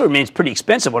 but it also remains pretty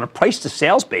expensive on a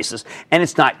price-to-sales basis, and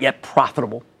it's not yet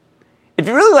profitable. If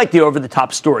you really like the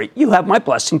over-the-top story, you have my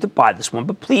blessing to buy this one,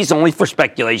 but please only for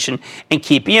speculation, and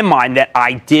keeping in mind that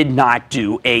I did not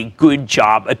do a good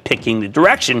job at picking the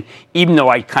direction, even though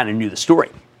I kind of knew the story.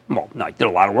 Well, no, I did a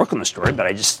lot of work on the story, but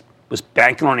I just was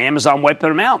banking on Amazon wiping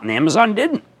them out, and Amazon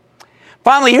didn't.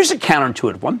 Finally, here's a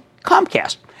counterintuitive one,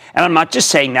 Comcast. And I'm not just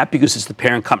saying that because it's the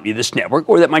parent company of this network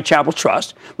or that my charitable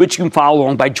trust, which you can follow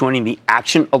along by joining the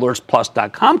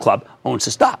ActionAlertsPlus.com club, owns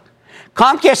the stock.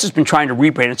 Comcast has been trying to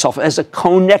rebrand itself as a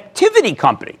connectivity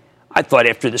company. I thought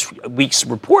after this week's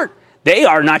report, they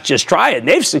are not just trying,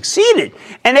 they've succeeded.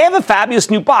 And they have a fabulous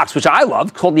new box, which I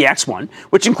love, called the X1,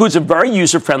 which includes a very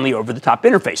user-friendly over-the-top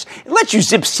interface. It lets you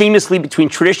zip seamlessly between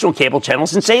traditional cable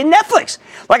channels and, say, Netflix.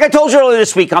 Like I told you earlier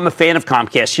this week, I'm a fan of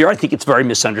Comcast here. I think it's very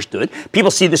misunderstood. People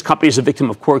see this company as a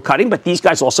victim of cord cutting, but these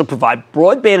guys also provide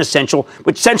broadband essential,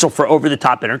 which is essential for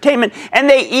over-the-top entertainment, and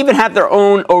they even have their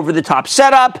own over-the-top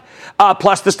setup.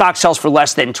 Plus, the stock sells for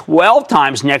less than 12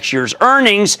 times next year's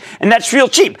earnings, and that's real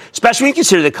cheap, especially when you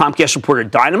consider that Comcast reported a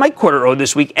dynamite quarter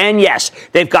this week, and yes,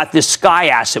 they've got this Sky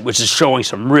asset, which is showing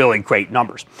some really great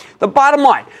numbers. The bottom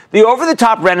line, the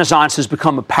over-the-top renaissance has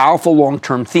become a powerful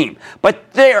long-term theme,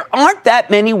 but there aren't that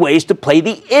many ways to play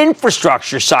the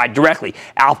infrastructure side directly.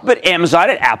 Alphabet, Amazon,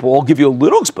 and Apple will give you a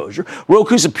little exposure.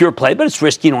 Roku's a pure play, but it's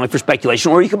risky and only for speculation,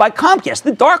 or you can buy Comcast,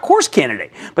 the dark horse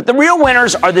candidate. But the real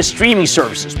winners are the streaming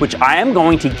services, which I am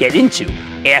going to get into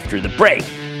after the break.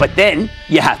 But then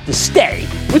you have to stay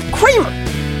with Cramer.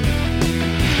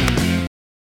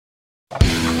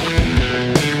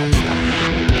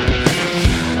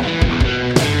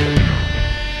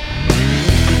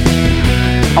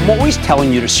 I'm always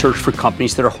telling you to search for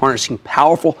companies that are harnessing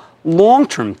powerful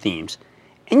long-term themes,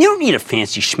 and you don't need a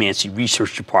fancy schmancy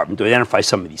research department to identify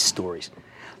some of these stories.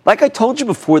 Like I told you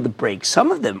before the break,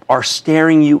 some of them are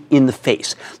staring you in the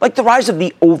face, like the rise of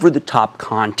the over-the-top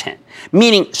content,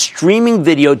 meaning streaming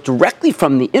video directly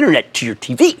from the internet to your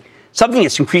TV, something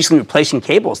that's increasingly replacing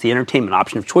cable as the entertainment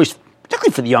option of choice,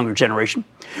 particularly for the younger generation.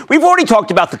 We've already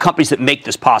talked about the companies that make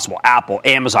this possible: Apple,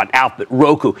 Amazon, Alphabet,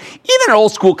 Roku, even an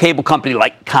old-school cable company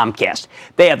like Comcast.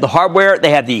 They have the hardware,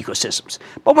 they have the ecosystems.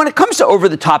 But when it comes to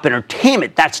over-the-top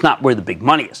entertainment, that's not where the big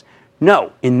money is.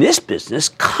 No, in this business,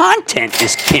 content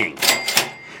is king.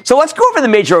 So let's go over the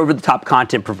major over-the-top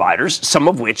content providers, some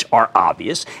of which are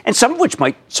obvious, and some of which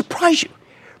might surprise you.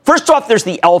 First off, there's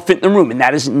the elephant in the room, and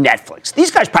that is Netflix.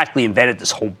 These guys practically invented this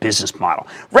whole business model.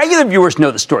 Regular viewers know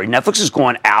the story. Netflix has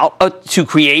gone out to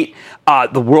create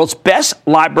the world's best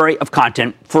library of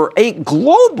content for a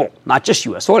global, not just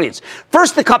U.S. audience.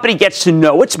 First, the company gets to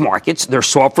know its markets. Their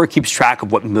software keeps track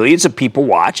of what millions of people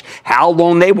watch, how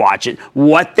long they watch it,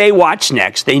 what they watch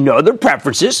next. They know their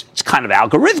preferences. It's kind of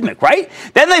algorithmic, right?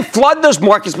 Then they flood those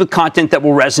markets with content that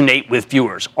will resonate with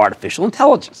viewers. Artificial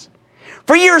intelligence.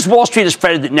 For years, Wall Street has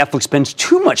fretted that Netflix spends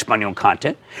too much money on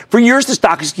content. For years, the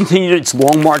stock has continued its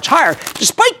long march higher,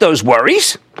 despite those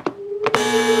worries,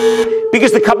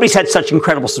 because the company's had such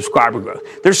incredible subscriber growth.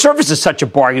 Their service is such a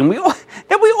bargain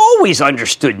that we always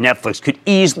understood Netflix could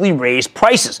easily raise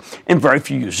prices, and very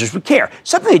few users would care,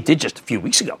 something they did just a few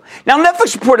weeks ago. Now,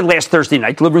 Netflix reported last Thursday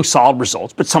night, delivering solid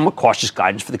results, but somewhat cautious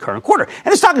guidance for the current quarter,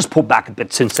 and the stock has pulled back a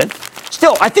bit since then.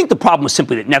 Still, I think the problem was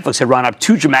simply that Netflix had run up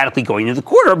too dramatically going into the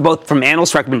quarter, both from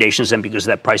analyst recommendations and because of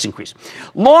that price increase.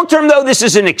 Long term, though, this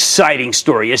is an exciting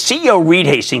story. As CEO Reed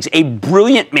Hastings, a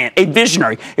brilliant man, a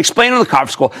visionary, explained on the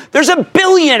conference call, there's 1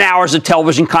 billion hours of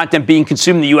television content being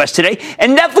consumed in the U.S. today,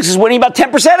 and Netflix is winning about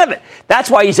 10% of it. That's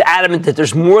why he's adamant that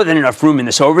there's more than enough room in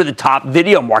this over-the-top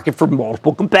video market for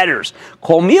multiple competitors.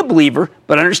 Call me a believer,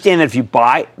 but understand that if you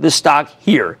buy the stock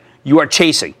here, you are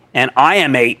chasing, and I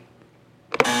am a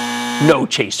no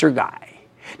chaser guy.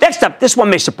 Next up, this one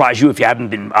may surprise you if you haven't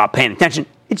been paying attention.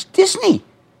 It's Disney.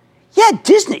 Yeah,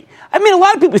 Disney. I mean, a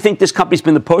lot of people think this company's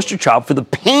been the poster child for the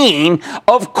pain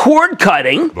of cord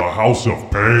cutting. The house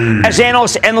of pain. As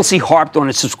analysts endlessly harped on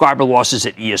its subscriber losses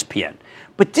at ESPN.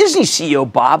 But Disney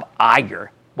CEO Bob Iger,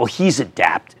 well, he's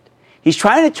adapted. He's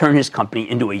trying to turn his company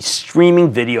into a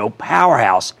streaming video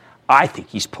powerhouse. I think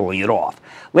he's pulling it off.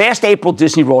 Last April,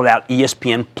 Disney rolled out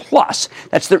ESPN Plus.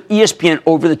 That's their ESPN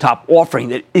over-the-top offering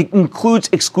that includes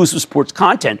exclusive sports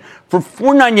content for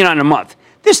 $4.99 a month.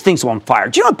 This thing's on fire.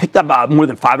 Do you know it picked up more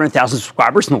than 500,000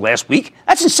 subscribers in the last week?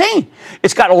 That's insane.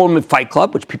 It's got Ultimate Fight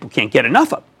Club, which people can't get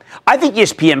enough of. I think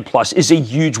ESPN Plus is a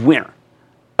huge winner.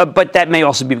 But that may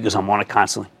also be because I'm on it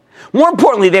constantly. More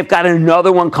importantly, they've got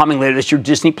another one coming later this year,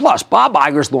 Disney Plus, Bob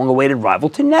Iger's long-awaited rival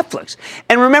to Netflix.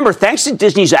 And remember, thanks to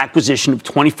Disney's acquisition of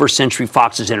 21st Century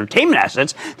Fox's entertainment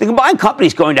assets, the combined company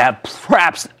is going to have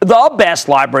perhaps the best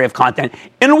library of content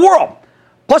in the world.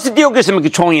 Plus, the deal gives them a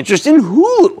controlling interest in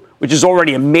Hulu, which is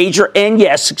already a major and,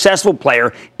 yes, successful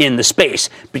player in the space,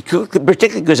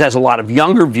 particularly because it has a lot of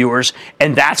younger viewers,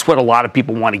 and that's what a lot of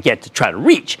people want to get to try to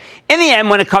reach. In the end,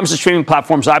 when it comes to streaming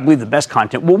platforms, I believe the best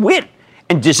content will win.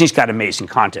 And Disney's got amazing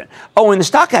content. Oh, and the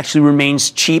stock actually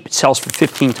remains cheap. It sells for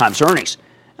 15 times earnings.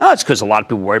 Oh, it's because a lot of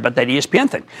people worry about that ESPN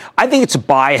thing. I think it's a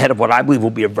buy ahead of what I believe will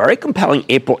be a very compelling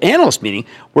April analyst meeting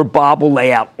where Bob will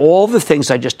lay out all the things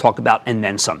I just talked about and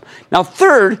then some. Now,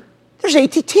 third, there's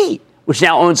AT&T, which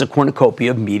now owns a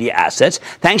cornucopia of media assets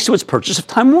thanks to its purchase of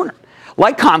Time Warner.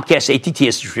 Like Comcast, AT&T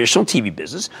has a traditional TV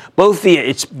business, both via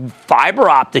its fiber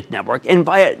optic network and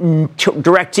via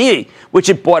DirecTV, which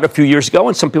it bought a few years ago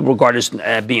and some people regard as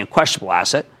being a questionable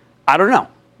asset. I don't know.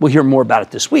 We'll hear more about it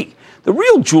this week. The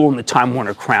real jewel in the Time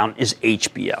Warner crown is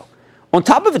HBO. On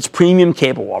top of its premium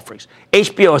cable offerings,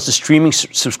 HBO has a streaming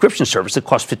subscription service that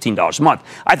costs $15 a month.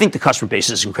 I think the customer base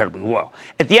is incredibly loyal.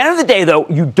 At the end of the day, though,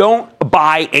 you don't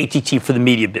buy AT&T for the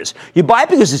media biz. You buy it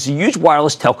because it's a huge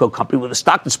wireless telco company with a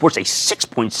stock that sports a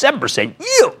 6.7%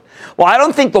 yield. Well, I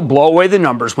don't think they'll blow away the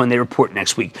numbers when they report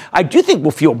next week. I do think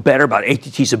we'll feel better about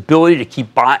AT&T's ability to keep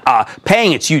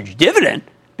paying its huge dividend,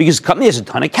 because the company has a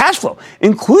ton of cash flow,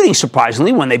 including,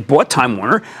 surprisingly, when they bought Time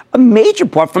Warner, a major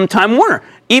part from Time Warner.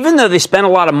 Even though they spent a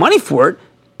lot of money for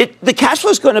it, the cash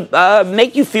flow is going to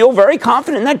make you feel very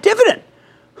confident in that dividend.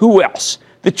 Who else?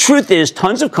 The truth is,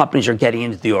 tons of companies are getting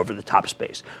into the over-the-top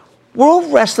space.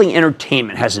 World Wrestling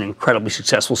Entertainment has an incredibly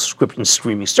successful subscription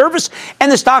streaming service,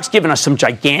 and the stock's given us some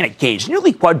gigantic gains,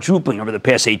 nearly quadrupling over the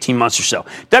past 18 months or so.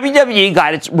 WWE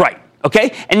got it right.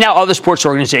 Okay? And now other sports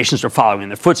organizations are following in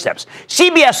their footsteps.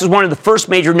 CBS is one of the first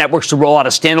major networks to roll out a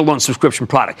standalone subscription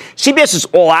product. CBS is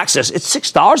All Access. It's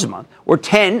 $6 a month, or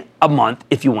 $10 a month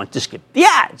if you want to skip the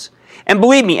ads. And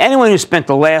believe me, anyone who spent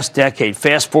the last decade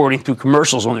fast-forwarding through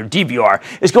commercials on their DVR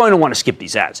is going to want to skip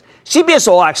these ads. CBS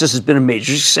All Access has been a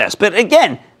major success, but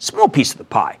again, small piece of the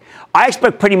pie. I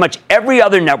expect pretty much every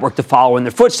other network to follow in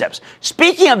their footsteps.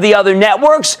 Speaking of the other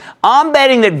networks, I'm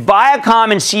betting that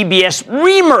Viacom and CBS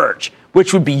remerge,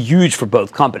 which would be huge for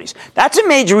both companies. That's a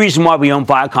major reason why we own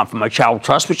Viacom from our charitable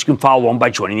trust, which you can follow on by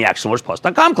joining the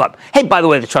ActionAlertsPlus.com club. Hey, by the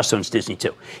way, the trust owns Disney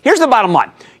too. Here's the bottom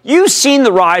line. You've seen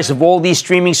the rise of all these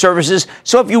streaming services,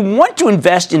 so if you want to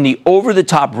invest in the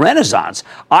over-the-top renaissance,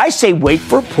 I say wait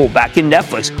for a pullback in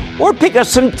Netflix or pick up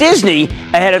some Disney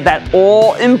ahead of that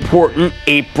all-important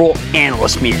April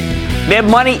analyst meeting. Mad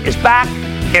Money is back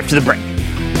after the break.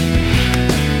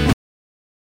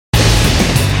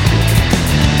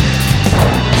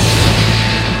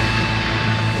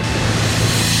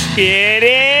 It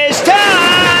is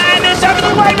time! It's time for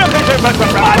the light round.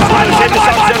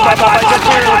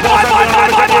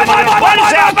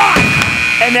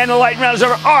 And then the light round is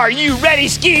over. Are you ready,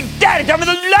 Ski Daddy? Time for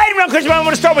the light round. I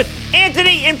want to start with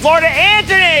Anthony in Florida.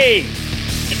 Anthony!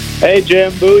 Hey,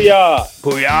 Jim. Booyah.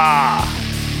 Booyah.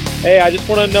 Hey, I just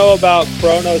want to know about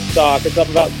Chrono stock. It's up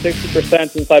about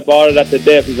 60% since I bought it at the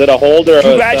dip. Is it a holder or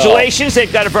Congratulations.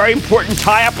 They've got a very important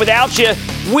tie-up with Altia.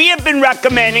 We have been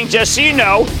recommending, just so you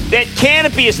know, that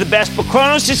Canopy is the best, but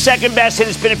Chronos is second best, and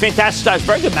it's been a fantastic stock. It's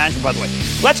very good management, by the way.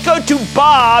 Let's go to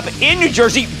Bob in New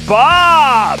Jersey.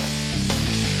 Bob!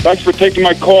 Thanks for taking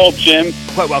my call, Jim.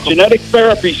 Quite welcome. Genetic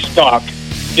therapy stock,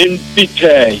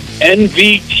 NVTA.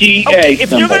 Okay,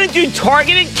 if you're going to do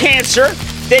targeted cancer,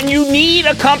 then you need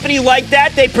a company like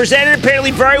that. They presented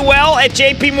apparently very well at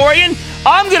JP Morgan.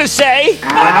 I'm going to say,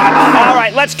 all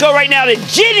right, let's go right now to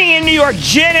Ginny in New York.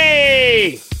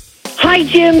 Ginny! Hi,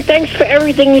 Jim. Thanks for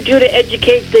everything you do to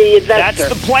educate the investor. That's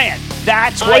the plan.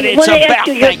 That's what it's about. I want to ask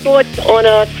you your thoughts on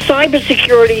a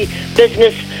cybersecurity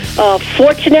business,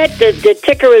 Fortinet. The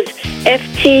ticker is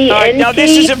FTNT. All right, now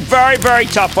this is a very, very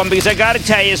tough one because I got to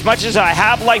tell you, as much as I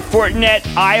have liked Fortinet,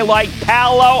 I like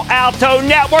Palo Alto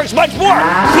Networks much more.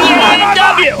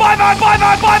 PANW.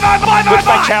 Which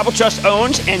my travel trust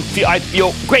owns and I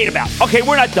feel great about. Okay,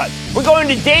 we're not done. We're going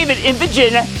to David in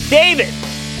Virginia. David.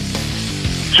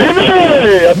 Jimmy,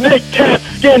 a big cat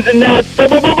skins and that.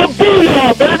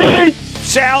 Booyah, baby.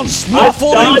 Sounds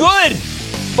muffled and good.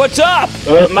 What's up?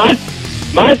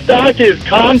 My stock is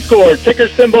Concord, ticker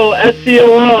symbol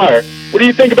SCOR. What do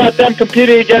you think about them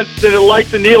competing against the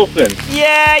likes of Nielsen?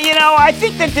 Yeah, you know, I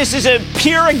think that this is a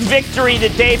Pyrrhic victory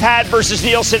that they've had versus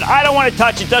Nielsen. I don't want to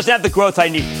touch it. It doesn't have the growth I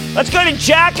need. Let's go to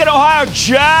Jack in Ohio.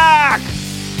 Jack!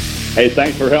 Hey,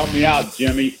 thanks for helping me out,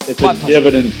 Jimmy. It's a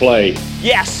dividend play.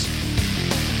 Yes.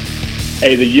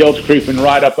 Hey, the yield's creeping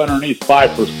right up underneath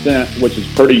 5%, which is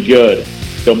pretty good.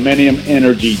 Dominion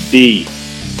Energy D.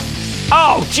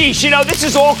 Oh, geez, you know, this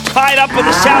is all tied up with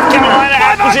the South Carolina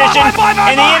acquisition.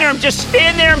 In the interim, just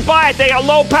stand there and buy it. They got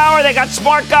low power. They got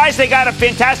smart guys. They got a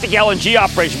fantastic LNG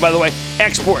operation, by the way,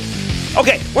 export.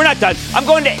 Okay, we're not done. I'm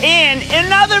going to Ann in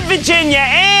another Virginia.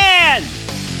 Ann!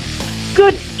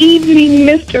 Good evening,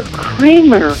 Mr.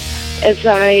 Cramer. As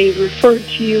I referred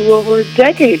to you over a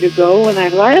decade ago when I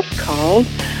last called,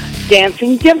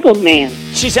 Dancing Dimple Man.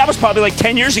 Jeez, that was probably like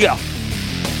 10 years ago.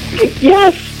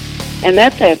 Yes. And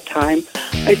at that time,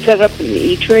 I set up an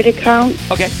E-Trade account.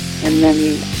 Okay. And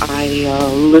then I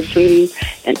listened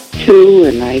and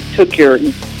I took your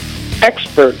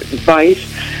expert advice,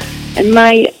 and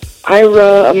my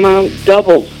IRA amount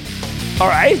doubled. All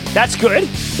right, that's good.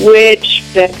 Which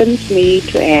beckons me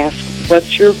to ask,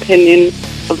 what's your opinion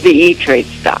of the E-Trade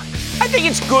stock? I think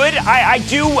it's good. I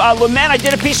do lament. I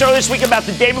did a piece earlier this week about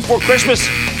the day before Christmas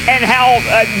and how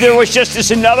there was just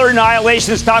this another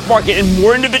annihilation of the stock market and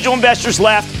more individual investors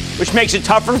left, which makes it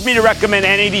tougher for me to recommend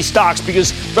any of these stocks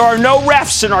because there are no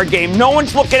refs in our game. No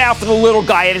one's looking out for the little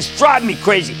guy, and it's driving me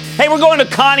crazy. Hey, we're going to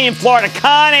Connie in Florida.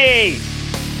 Connie!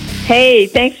 Hey,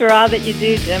 thanks for all that you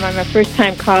do, Jim. I'm a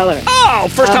first-time caller. Oh,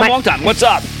 first time, long time. What's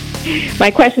up? My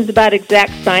question's about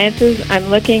Exact Sciences. I'm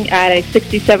looking at a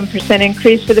 67%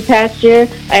 increase for the past year.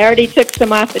 I already took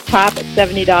some off the top at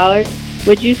 $70.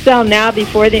 Would you sell now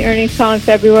before the earnings call in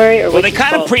February? Or well, they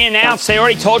kind of pre-announced. They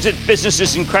already told you the business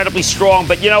is incredibly strong,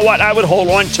 but you know what? I would hold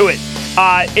on to it.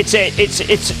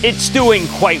 It's doing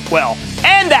quite well.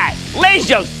 And that, ladies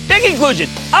and gentlemen, the conclusion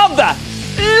of the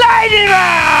Lightning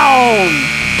Round.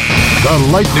 The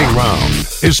Lightning Round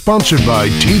is sponsored by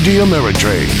TD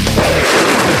Ameritrade.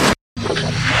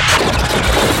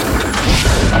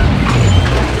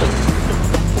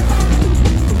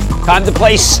 Time to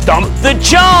play Stump the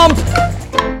Jump.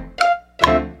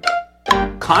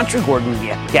 Contra Gordon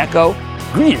Gecko.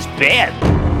 Green is bad.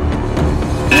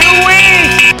 New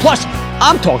week. Plus,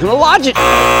 I'm talking to logic.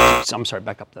 I'm sorry,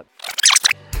 back up that.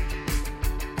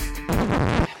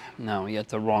 No, you got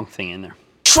the wrong thing in there.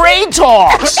 Trade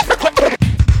talks.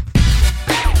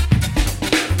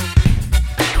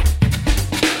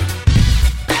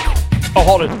 Oh,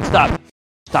 hold it. Stop.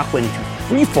 Stock went into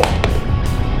free fall.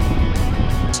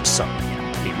 So,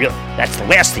 I mean, really, that's the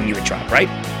last thing you would drop, right?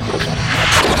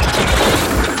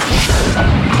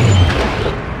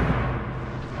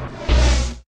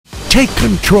 Take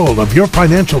control of your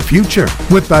financial future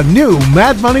with the new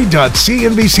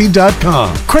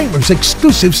madmoney.cnbc.com. Cramer's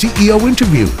exclusive CEO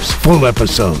interviews, full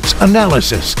episodes,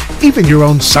 analysis, even your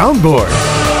own soundboard.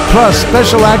 Plus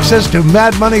special access to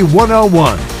Mad Money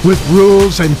 101 with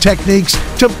rules and techniques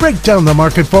to break down the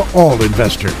market for all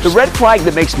investors. The red flag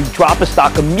that makes me drop a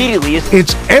stock immediately is...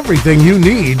 It's everything you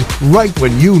need right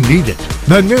when you need it.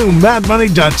 The new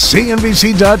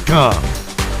madmoney.cnbc.com.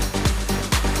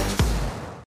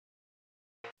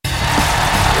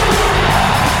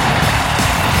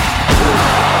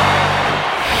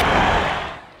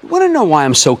 Want to know why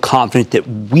I'm so confident that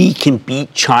we can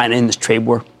beat China in this trade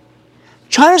war?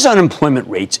 China's unemployment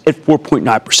rate's at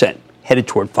 4.9%, headed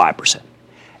toward 5%.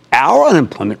 Our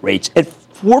unemployment rate's at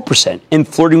 4% and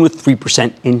flirting with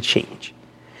 3% and change.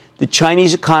 The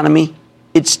Chinese economy,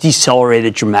 it's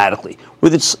decelerated dramatically,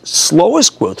 with its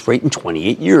slowest growth rate in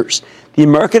 28 years. The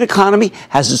American economy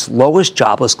has its lowest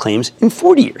jobless claims in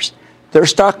 40 years. Their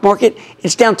stock market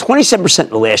is down 27%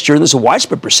 in the last year, and there's a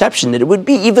widespread perception that it would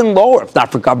be even lower if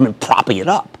not for government propping it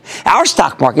up. Our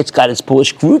stock market's got its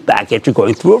bullish groove back after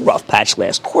going through a rough patch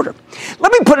last quarter.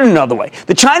 Let me put it another way.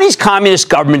 The Chinese Communist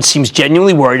government seems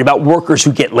genuinely worried about workers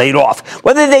who get laid off,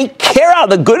 whether they care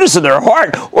out of the goodness of their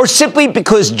heart or simply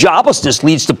because joblessness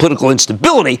leads to political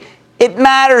instability. It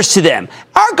matters to them.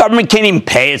 Our government can't even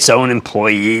pay its own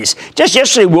employees. Just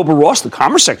yesterday, Wilbur Ross, the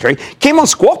Commerce Secretary, came on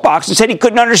Squawk Box and said he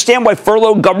couldn't understand why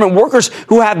furloughed government workers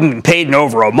who haven't been paid in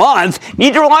over a month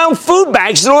need to rely on food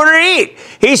banks in order to eat.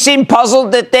 He seemed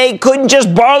puzzled that they couldn't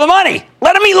just borrow the money.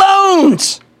 Let them eat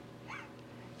loans.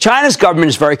 China's government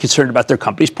is very concerned about their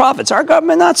company's profits. Our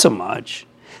government, not so much.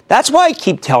 That's why I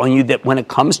keep telling you that when it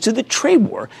comes to the trade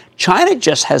war, China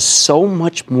just has so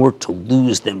much more to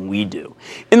lose than we do.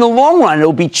 In the long run,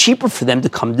 it'll be cheaper for them to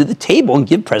come to the table and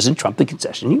give President Trump the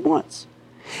concession he wants.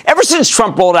 Ever since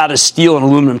Trump rolled out his steel and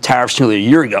aluminum tariffs nearly a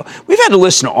year ago, we've had to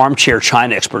listen to armchair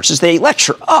China experts as they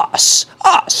lecture us,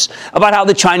 about how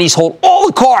the Chinese hold all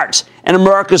the cards and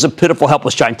America's a pitiful,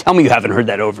 helpless giant. Tell me you haven't heard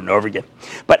that over and over again.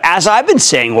 But as I've been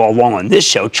saying all along on this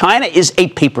show, China is a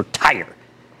paper tiger.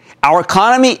 Our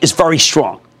economy is very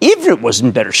strong. Even if it was in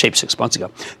better shape 6 months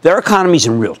ago, their economy is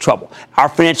in real trouble. Our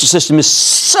financial system is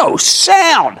so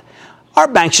sound. Our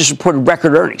banks just reported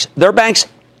record earnings. Their banks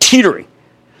teetering.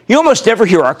 You almost never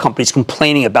hear our companies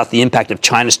complaining about the impact of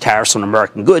China's tariffs on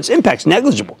American goods. Impact's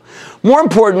negligible. More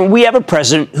important, we have a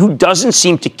president who doesn't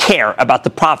seem to care about the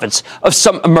profits of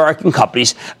some American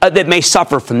companies that may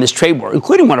suffer from this trade war,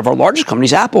 including one of our largest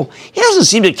companies, Apple. He doesn't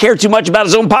seem to care too much about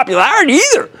his own popularity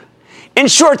either. In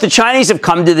short, the Chinese have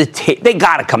come to the table. They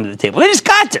got to come to the table. They just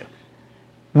got to.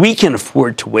 We can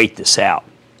afford to wait this out.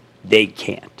 They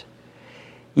can't.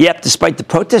 Yet, despite the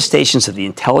protestations of the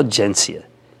intelligentsia,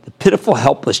 the pitiful,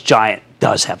 helpless giant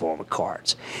does have all the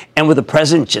cards. And with the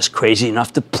president just crazy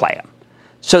enough to play them.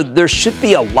 So there should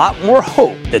be a lot more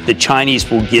hope that the Chinese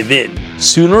will give in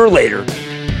sooner or later.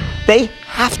 They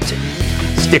have to.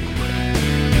 Stick with it.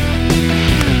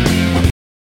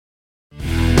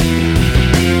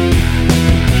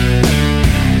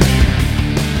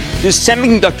 This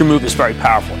semiconductor move is very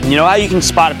powerful. And you know how you can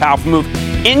spot a powerful move?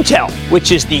 Intel,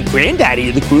 which is the granddaddy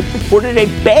of the group, reported a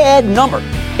bad number.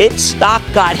 Its stock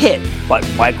got hit, but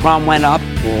Micron went up,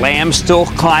 Lam still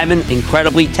climbing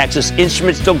incredibly, Texas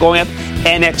Instruments still going up,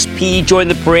 NXP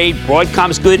joined the parade,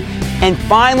 Broadcom's good, and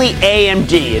finally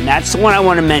AMD, and that's the one I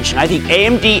want to mention. I think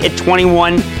AMD at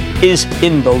 21 is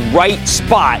in the right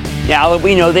spot now that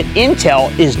we know that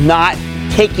Intel is not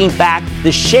taking back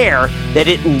the share that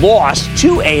it lost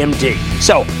to AMD.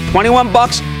 So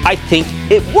 $21, I think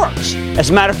it works. As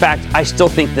a matter of fact, I still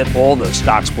think that all those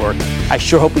stocks work. I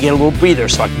sure hope we get a little breather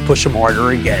so I can push them harder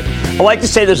again. I like to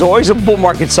say there's always a bull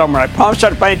market somewhere. I promise to try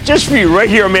to find it just for you right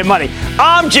here on Mad Money.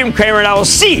 I'm Jim Cramer, and I will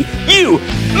see you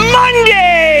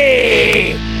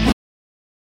Monday!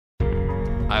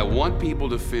 I want people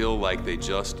to feel like they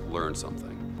just learned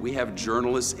something. We have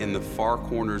journalists in the far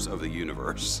corners of the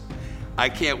universe. I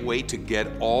can't wait to get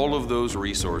all of those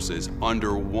resources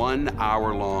under 1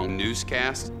 hour-long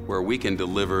newscast where we can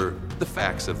deliver the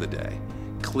facts of the day,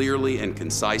 clearly and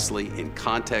concisely, in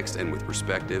context and with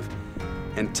perspective,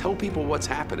 and tell people what's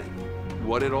happening,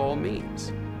 what it all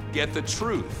means. Get the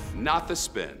truth, not the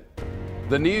spin.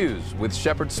 The News with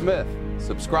Shepard Smith.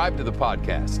 Subscribe to the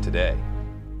podcast today.